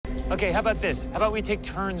Okay, how about this? How about we take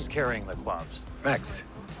turns carrying the clubs? Max,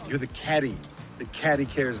 you're the caddy. The caddy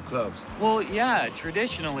carries the clubs. Well, yeah,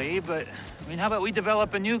 traditionally, but I mean, how about we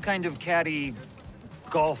develop a new kind of caddy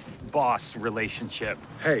golf boss relationship?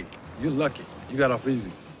 Hey, you're lucky. You got off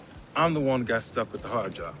easy. I'm the one who got stuck with the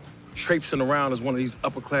hard job. Traipsing around as one of these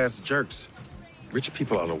upper-class jerks. Rich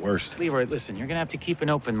people are the worst. Leroy, listen, you're gonna have to keep an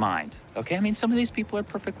open mind, okay? I mean, some of these people are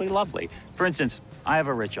perfectly lovely. For instance, I have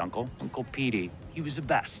a rich uncle, Uncle Petey. He was the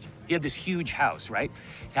best. He had this huge house, right?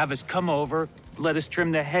 Have us come over, let us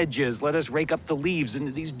trim the hedges, let us rake up the leaves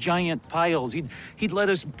into these giant piles. He'd let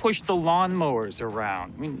us push the lawnmowers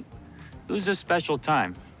around. I mean, it was a special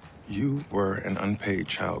time. You were an unpaid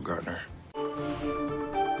child gardener.